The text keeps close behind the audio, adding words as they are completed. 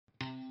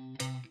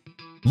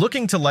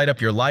Looking to light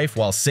up your life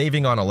while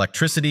saving on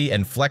electricity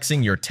and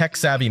flexing your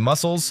tech-savvy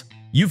muscles?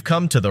 You've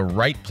come to the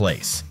right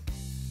place.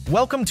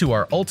 Welcome to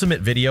our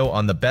ultimate video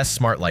on the best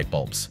smart light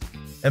bulbs.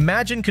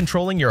 Imagine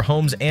controlling your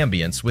home's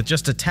ambience with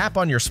just a tap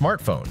on your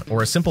smartphone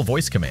or a simple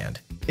voice command.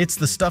 It's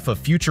the stuff of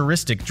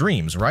futuristic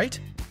dreams, right?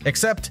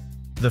 Except,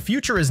 the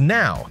future is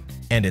now,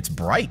 and it's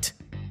bright.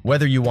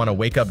 Whether you want to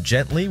wake up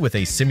gently with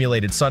a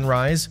simulated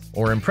sunrise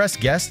or impress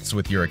guests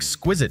with your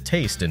exquisite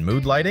taste in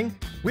mood lighting,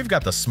 we've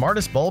got the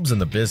smartest bulbs in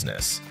the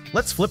business.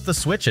 Let's flip the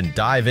switch and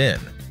dive in.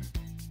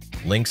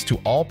 Links to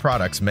all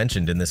products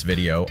mentioned in this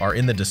video are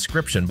in the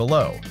description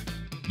below.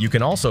 You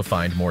can also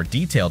find more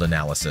detailed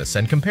analysis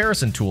and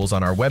comparison tools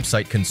on our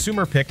website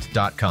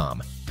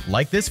consumerpicked.com.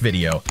 Like this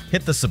video,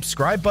 hit the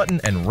subscribe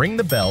button and ring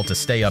the bell to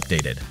stay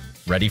updated.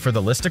 Ready for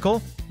the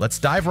listicle? Let's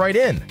dive right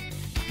in!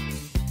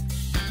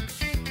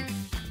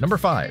 Number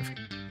 5.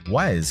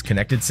 Wyze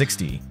Connected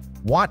 60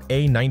 Watt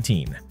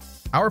A19.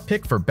 Our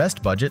pick for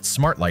best budget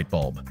smart light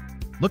bulb.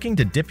 Looking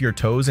to dip your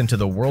toes into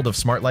the world of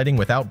smart lighting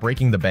without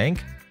breaking the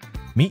bank?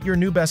 Meet your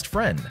new best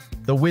friend,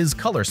 the Wyze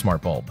Color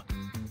Smart Bulb.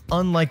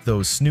 Unlike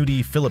those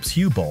snooty Philips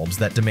Hue bulbs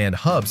that demand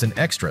hubs and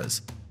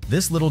extras,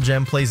 this little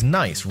gem plays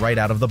nice right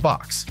out of the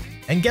box.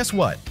 And guess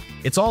what?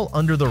 It's all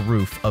under the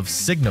roof of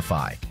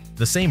Signify,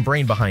 the same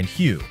brain behind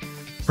Hue.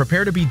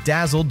 Prepare to be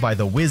dazzled by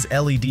the Wyze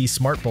LED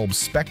Smart Bulb's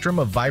spectrum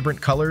of vibrant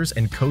colors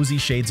and cozy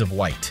shades of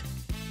white.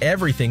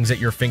 Everything's at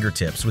your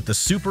fingertips with the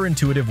super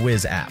intuitive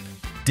Wyze app.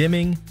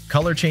 Dimming,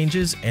 color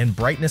changes, and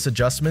brightness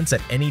adjustments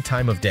at any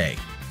time of day.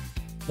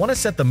 Want to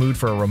set the mood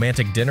for a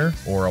romantic dinner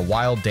or a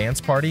wild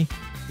dance party?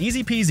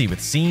 Easy peasy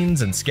with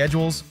scenes and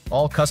schedules,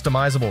 all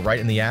customizable right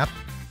in the app.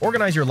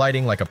 Organize your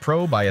lighting like a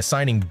pro by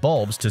assigning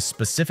bulbs to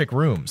specific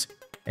rooms.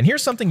 And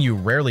here's something you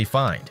rarely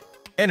find: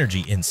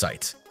 energy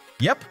insights.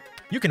 Yep,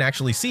 you can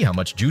actually see how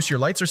much juice your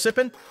lights are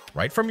sipping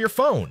right from your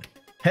phone.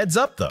 Heads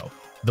up though,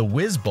 the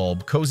Wyze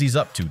bulb cozies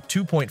up to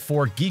 2.4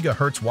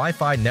 GHz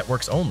Wi-Fi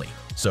networks only,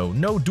 so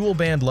no dual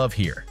band love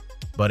here.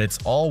 But it's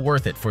all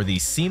worth it for the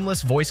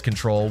seamless voice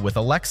control with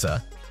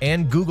Alexa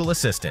and Google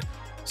Assistant.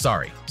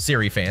 Sorry,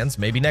 Siri fans,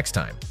 maybe next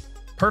time.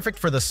 Perfect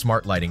for the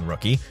smart lighting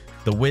rookie,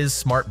 the Wyze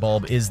Smart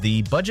Bulb is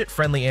the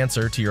budget-friendly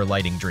answer to your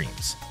lighting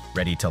dreams.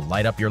 Ready to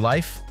light up your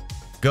life?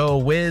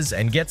 Go Wyze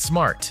and get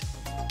smart!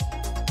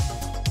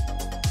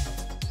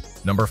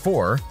 Number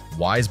 4.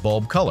 Wyze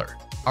Bulb Color.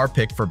 Our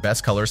pick for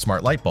best color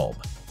smart light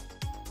bulb.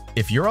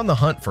 If you're on the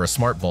hunt for a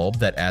smart bulb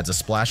that adds a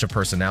splash of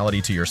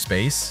personality to your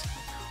space,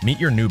 meet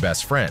your new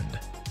best friend,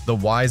 the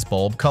Wyze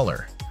Bulb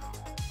Color.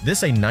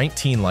 This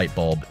A19 light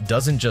bulb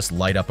doesn't just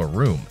light up a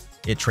room,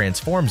 it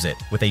transforms it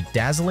with a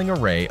dazzling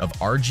array of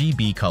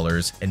RGB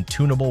colors and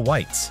tunable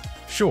whites.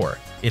 Sure,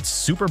 it's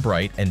super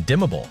bright and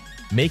dimmable,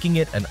 making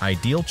it an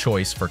ideal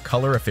choice for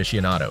color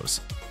aficionados.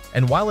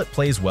 And while it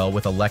plays well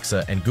with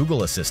Alexa and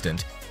Google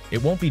Assistant,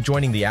 it won't be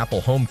joining the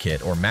Apple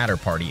HomeKit or Matter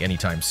party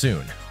anytime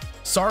soon.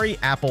 Sorry,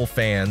 Apple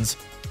fans!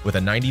 With a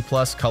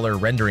 90+ color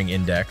rendering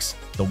index,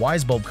 the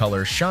Wyze Bulb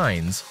Color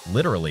shines,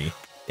 literally,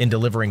 in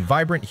delivering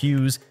vibrant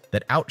hues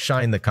that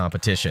outshine the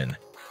competition.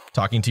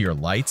 Talking to your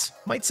lights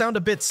might sound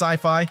a bit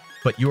sci-fi,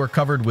 but you are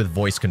covered with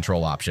voice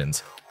control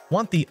options.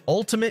 Want the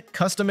ultimate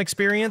custom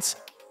experience?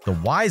 The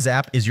Wyze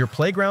app is your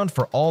playground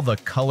for all the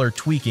color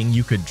tweaking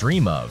you could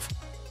dream of.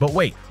 But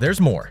wait, there's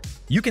more.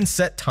 You can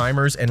set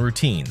timers and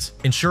routines,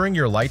 ensuring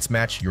your lights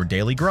match your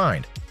daily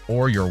grind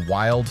or your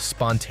wild,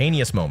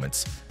 spontaneous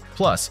moments.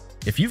 Plus,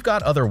 if you've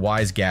got other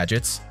Wyze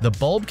gadgets, the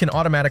bulb can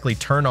automatically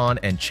turn on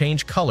and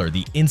change color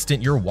the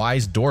instant your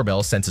Wyze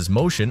doorbell senses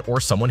motion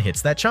or someone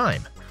hits that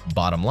chime.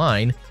 Bottom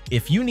line,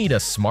 if you need a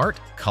smart,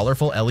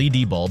 colorful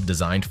LED bulb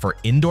designed for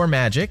indoor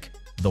magic,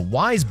 the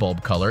Wyze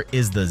Bulb Color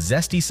is the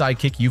zesty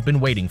sidekick you've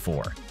been waiting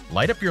for.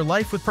 Light up your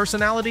life with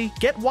personality?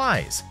 Get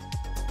Wyze!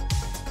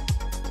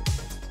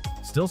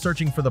 Still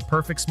searching for the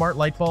perfect smart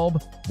light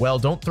bulb? Well,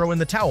 don't throw in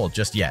the towel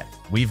just yet.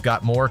 We've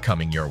got more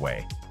coming your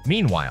way.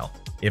 Meanwhile,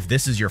 if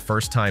this is your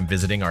first time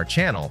visiting our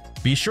channel,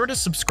 be sure to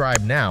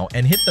subscribe now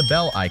and hit the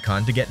bell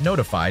icon to get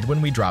notified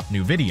when we drop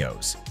new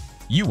videos.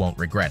 You won't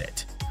regret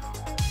it.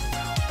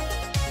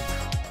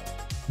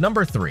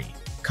 Number 3.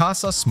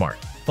 Kasa Smart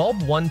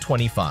Bulb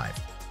 125.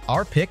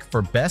 Our pick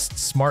for best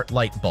smart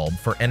light bulb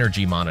for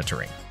energy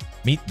monitoring.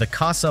 Meet the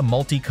Kasa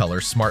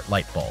Multicolor Smart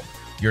Light Bulb,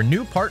 your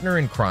new partner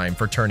in crime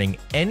for turning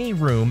any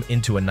room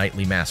into a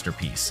nightly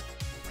masterpiece.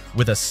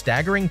 With a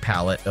staggering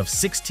palette of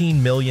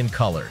 16 million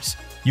colors,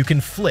 you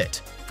can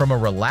flit from a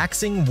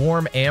relaxing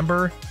warm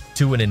amber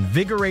to an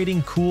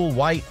invigorating cool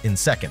white in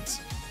seconds.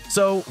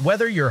 So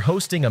whether you're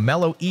hosting a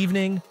mellow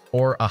evening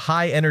or a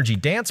high-energy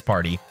dance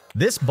party,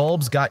 this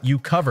bulb's got you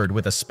covered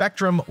with a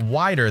spectrum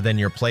wider than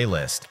your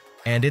playlist.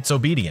 And it's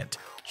obedient.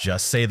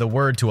 Just say the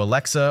word to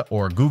Alexa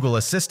or Google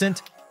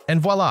Assistant, and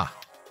voila,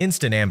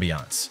 instant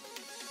ambiance.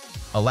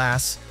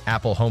 Alas,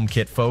 Apple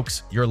HomeKit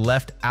folks, you're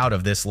left out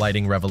of this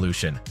lighting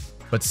revolution.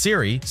 But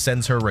Siri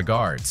sends her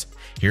regards.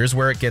 Here's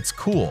where it gets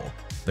cool.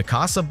 The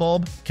Kasa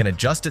bulb can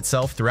adjust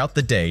itself throughout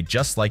the day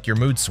just like your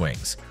mood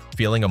swings.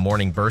 Feeling a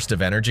morning burst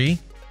of energy?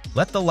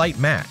 Let the light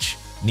match.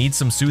 Need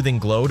some soothing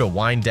glow to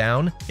wind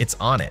down? It's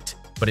on it.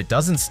 But it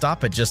doesn't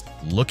stop at just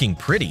looking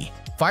pretty.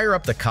 Fire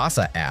up the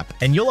Kasa app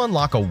and you'll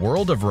unlock a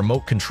world of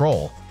remote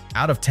control.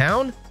 Out of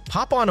town?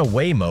 Pop on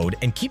away mode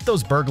and keep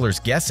those burglars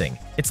guessing.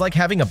 It's like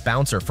having a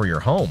bouncer for your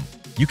home.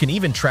 You can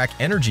even track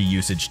energy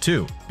usage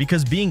too,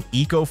 because being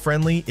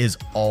eco-friendly is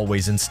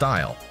always in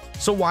style.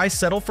 So why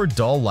settle for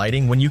dull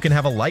lighting when you can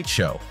have a light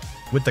show?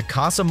 With the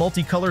Kasa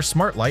multicolor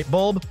smart light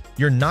bulb,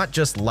 you're not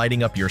just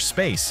lighting up your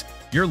space,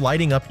 you're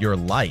lighting up your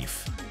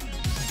life.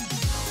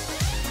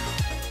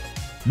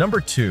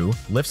 Number 2,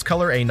 LIFX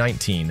Color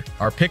A19,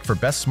 our pick for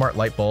best smart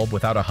light bulb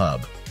without a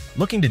hub.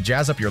 Looking to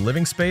jazz up your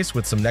living space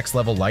with some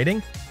next-level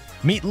lighting?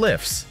 Meet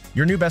LIFX,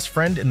 your new best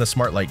friend in the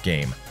smart light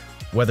game.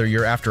 Whether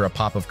you're after a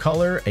pop of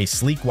color, a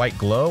sleek white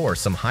glow, or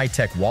some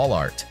high-tech wall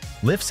art,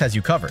 LIFX has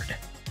you covered.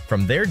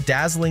 From their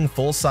dazzling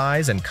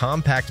full-size and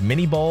compact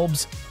mini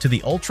bulbs to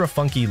the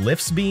ultra-funky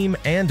LIFX Beam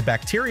and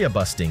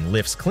bacteria-busting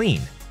LIFX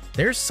Clean,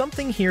 there's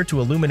something here to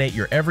illuminate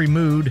your every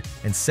mood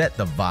and set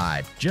the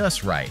vibe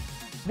just right.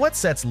 What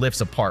sets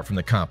LIFX apart from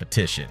the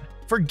competition?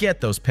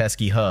 Forget those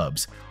pesky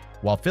hubs.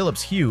 While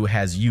Philips Hue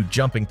has you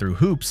jumping through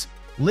hoops,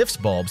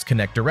 LIFX bulbs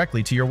connect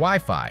directly to your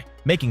Wi-Fi,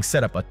 making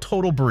setup a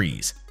total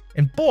breeze.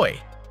 And boy,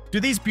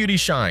 do these beauties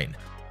shine!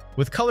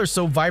 With colors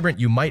so vibrant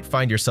you might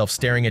find yourself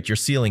staring at your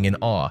ceiling in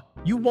awe,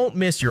 you won't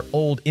miss your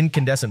old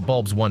incandescent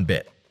bulbs one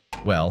bit.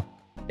 Well,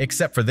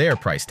 except for their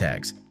price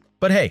tags.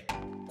 But hey,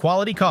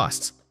 quality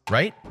costs,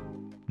 right?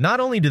 Not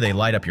only do they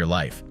light up your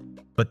life,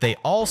 but they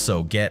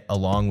also get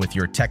along with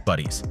your tech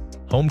buddies,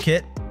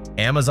 HomeKit,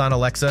 Amazon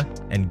Alexa,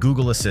 and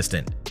Google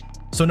Assistant.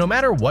 So no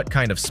matter what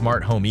kind of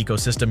smart home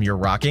ecosystem you're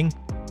rocking,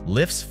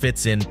 LIFX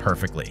fits in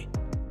perfectly.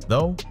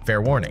 Though,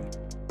 fair warning,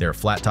 their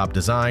flat-top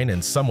design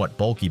and somewhat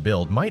bulky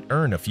build might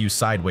earn a few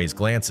sideways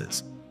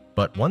glances.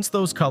 But once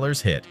those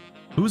colors hit,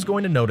 who's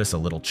going to notice a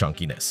little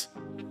chunkiness?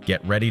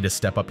 Get ready to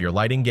step up your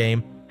lighting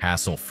game,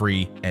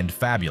 hassle-free and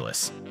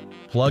fabulous.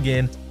 Plug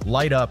in,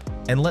 light up,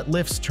 and let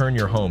LIFX turn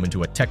your home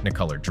into a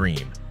Technicolor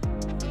dream.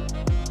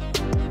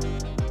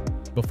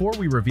 Before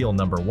we reveal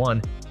number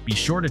 1, be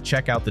sure to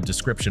check out the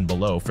description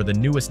below for the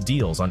newest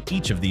deals on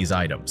each of these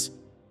items.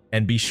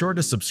 And be sure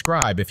to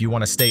subscribe if you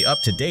want to stay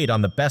up to date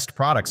on the best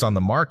products on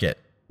the market.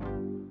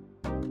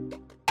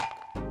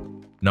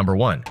 Number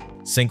 1.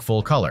 Cync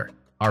Full Color,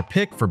 our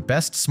pick for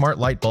best smart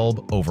light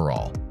bulb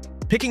overall.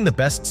 Picking the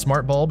best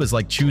smart bulb is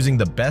like choosing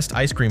the best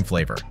ice cream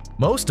flavor.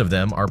 Most of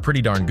them are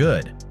pretty darn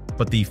good,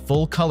 but the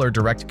Full Color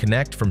Direct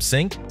Connect from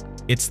Cync,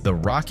 it's the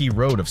rocky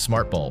road of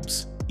smart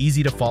bulbs.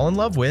 Easy to fall in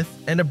love with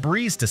and a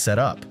breeze to set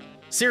up.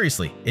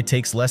 Seriously, it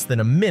takes less than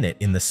a minute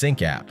in the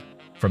Cync app.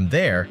 From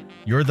there,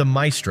 you're the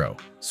maestro,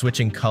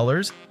 switching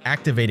colors,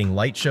 activating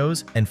light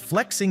shows, and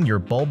flexing your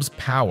bulb's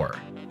power.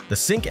 The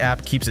Cync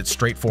app keeps it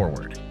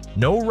straightforward.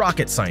 No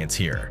rocket science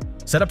here.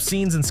 Set up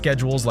scenes and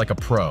schedules like a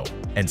pro,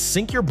 and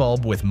sync your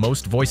bulb with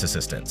most voice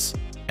assistants.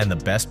 And the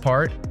best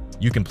part?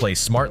 You can play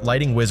Smart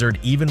Lighting Wizard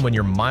even when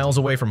you're miles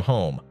away from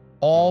home,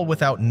 all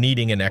without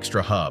needing an extra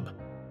hub.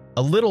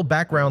 A little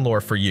background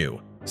lore for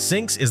you.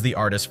 Cync is the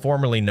artist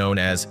formerly known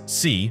as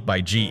C by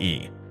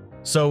GE.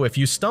 So if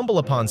you stumble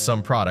upon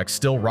some product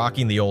still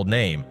rocking the old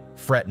name,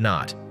 fret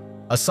not.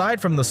 Aside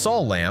from the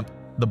Sol lamp,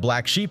 the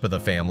black sheep of the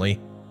family,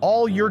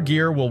 all your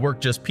gear will work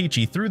just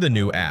peachy through the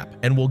new app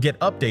and will get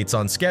updates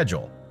on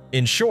schedule.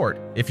 In short,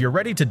 if you're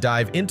ready to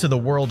dive into the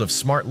world of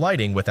smart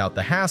lighting without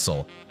the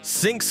hassle,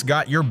 Cync's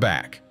got your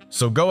back.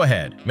 So go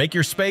ahead, make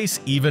your space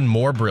even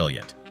more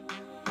brilliant.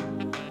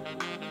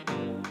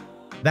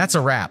 That's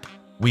a wrap.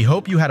 We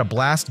hope you had a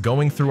blast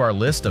going through our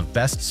list of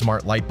best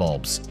smart light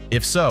bulbs.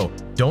 If so,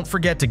 don't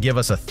forget to give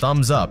us a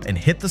thumbs up and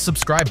hit the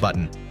subscribe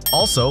button.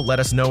 Also, let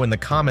us know in the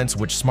comments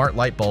which smart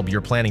light bulb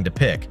you're planning to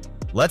pick.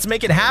 Let's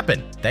make it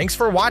happen! Thanks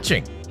for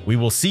watching! We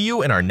will see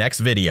you in our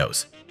next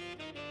videos.